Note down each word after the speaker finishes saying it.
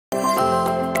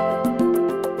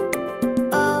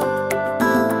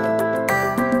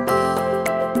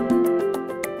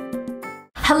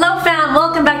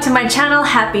to my channel.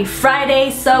 Happy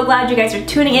Friday. So glad you guys are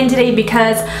tuning in today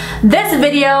because this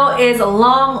video is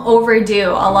long overdue.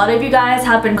 A lot of you guys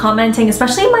have been commenting,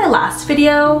 especially in my last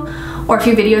video or a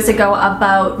few videos ago,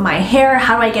 about my hair.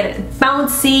 How do I get it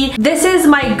bouncy? This is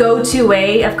my go-to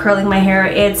way of curling my hair.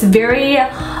 It's very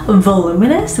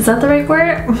voluminous. Is that the right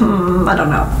word? I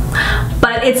don't know.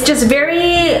 But it's just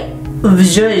very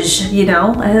zhuzh, you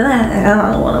know? I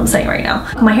don't know what I'm saying right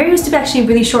now. My hair used to be actually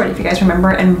really short, if you guys remember,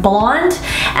 and blonde,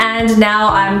 and now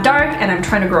I'm dark and I'm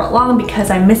trying to grow it long because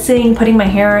I'm missing putting my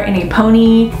hair in a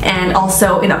pony and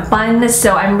also in a bun,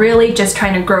 so I'm really just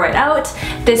trying to grow it out.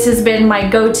 This has been my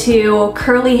go-to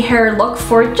curly hair look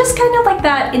for just kind of like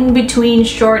that in between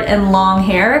short and long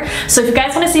hair. So if you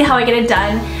guys want to see how I get it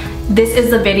done, this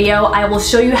is the video. I will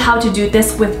show you how to do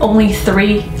this with only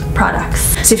 3 products.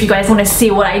 So if you guys want to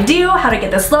see what I do, how to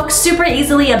get this look super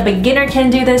easily, a beginner can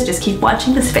do this, just keep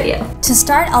watching this video. To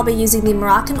start, I'll be using the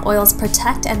Moroccan Oils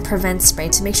Protect and Prevent Spray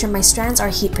to make sure my strands are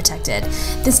heat protected.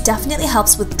 This definitely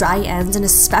helps with dry ends, and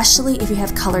especially if you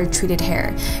have color treated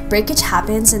hair. Breakage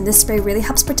happens and this spray really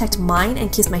helps protect mine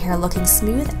and keeps my hair looking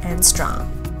smooth and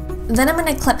strong. Then I'm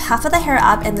going to clip half of the hair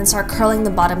up and then start curling the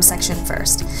bottom section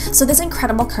first. So this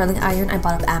incredible curling iron I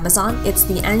bought off Amazon, it's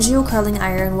the Anjou curling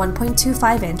iron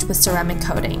 1.25 inch with ceramic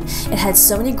coating. It had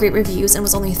so many great reviews and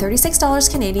was only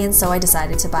 $36 Canadian, so I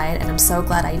decided to buy it and I'm so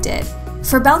glad I did.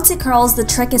 For bouncy curls, the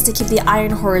trick is to keep the iron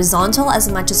horizontal as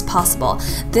much as possible.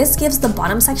 This gives the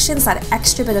bottom sections that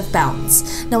extra bit of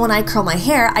bounce. Now when I curl my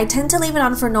hair, I tend to leave it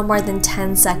on for no more than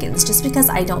 10 seconds just because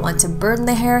I don't want to burn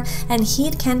the hair and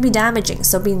heat can be damaging,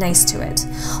 so be nice to it.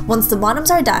 Once the bottoms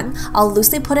are done, I'll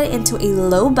loosely put it into a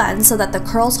low bun so that the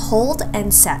curls hold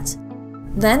and set.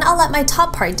 Then I'll let my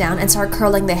top part down and start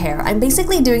curling the hair. I'm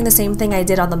basically doing the same thing I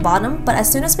did on the bottom, but as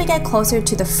soon as we get closer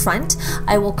to the front,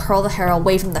 I will curl the hair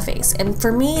away from the face. And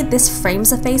for me, this frames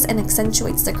the face and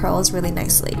accentuates the curls really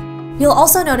nicely. You'll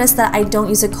also notice that I don't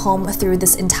use a comb through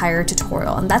this entire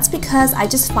tutorial, and that's because I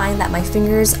just find that my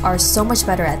fingers are so much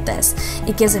better at this.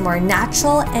 It gives a more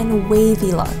natural and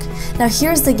wavy look. Now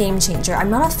here's the game changer. I'm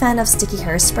not a fan of sticky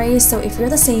hairspray, so if you're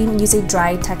the same, use a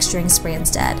dry texturing spray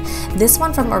instead. This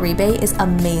one from Oribe is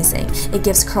amazing. It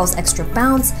gives curls extra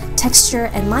bounce,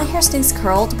 texture, and my hair stays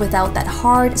curled without that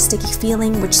hard, sticky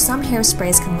feeling which some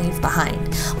hairsprays can leave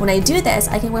behind. When I do this,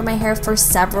 I can wear my hair for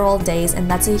several days,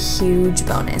 and that's a huge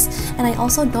bonus. And I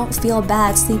also don't feel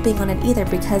bad sleeping on it either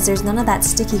because there's none of that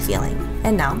sticky feeling.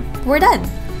 And now, we're done!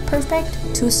 Perfect,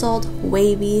 tousled,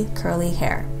 wavy, curly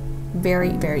hair.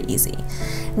 Very, very easy.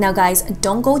 Now guys,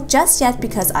 don't go just yet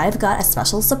because I've got a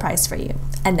special surprise for you.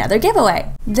 Another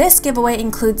giveaway! This giveaway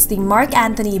includes the Marc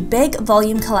Anthony Big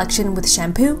Volume Collection with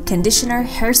shampoo, conditioner,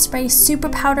 hairspray, super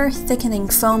powder, thickening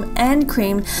foam, and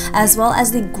cream, as well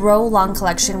as the Grow Long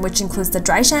Collection, which includes the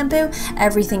dry shampoo,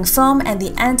 everything foam, and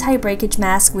the anti-breakage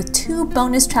mask with 2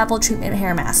 bonus travel treatment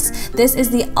hair masks. This is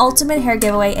the ultimate hair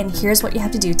giveaway, and here's what you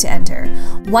have to do to enter.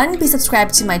 1. Be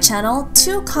subscribed to my channel.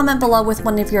 2. Comment below with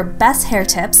one of your best hair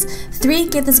tips. 3.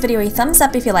 Give this video a thumbs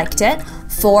up if you liked it.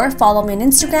 4. Follow me on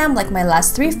Instagram, like my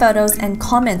last 3 photos, and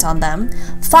comment on them.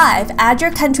 5. Add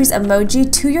your country's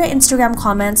emoji to your Instagram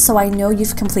comments so I know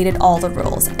you've completed all the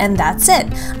rules. And that's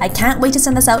it. I can't wait to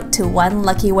send this out to 1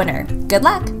 lucky winner. Good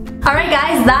luck! Alright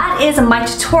guys, that is my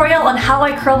tutorial on how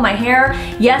I curl my hair.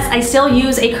 Yes, I still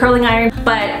use a curling iron,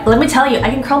 but let me tell you, I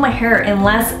can curl my hair in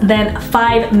less than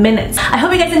 5 minutes. I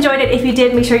hope you guys enjoyed it. If you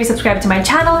did, make sure you subscribe to my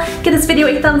channel, give this video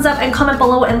a thumbs up, and comment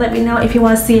below and let me know if you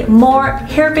want to see more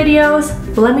hair videos.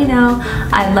 Let me know.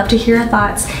 I'd love to hear your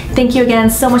thoughts. Thank you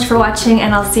again so much for watching,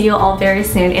 and I'll see you all very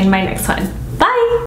soon in my next one.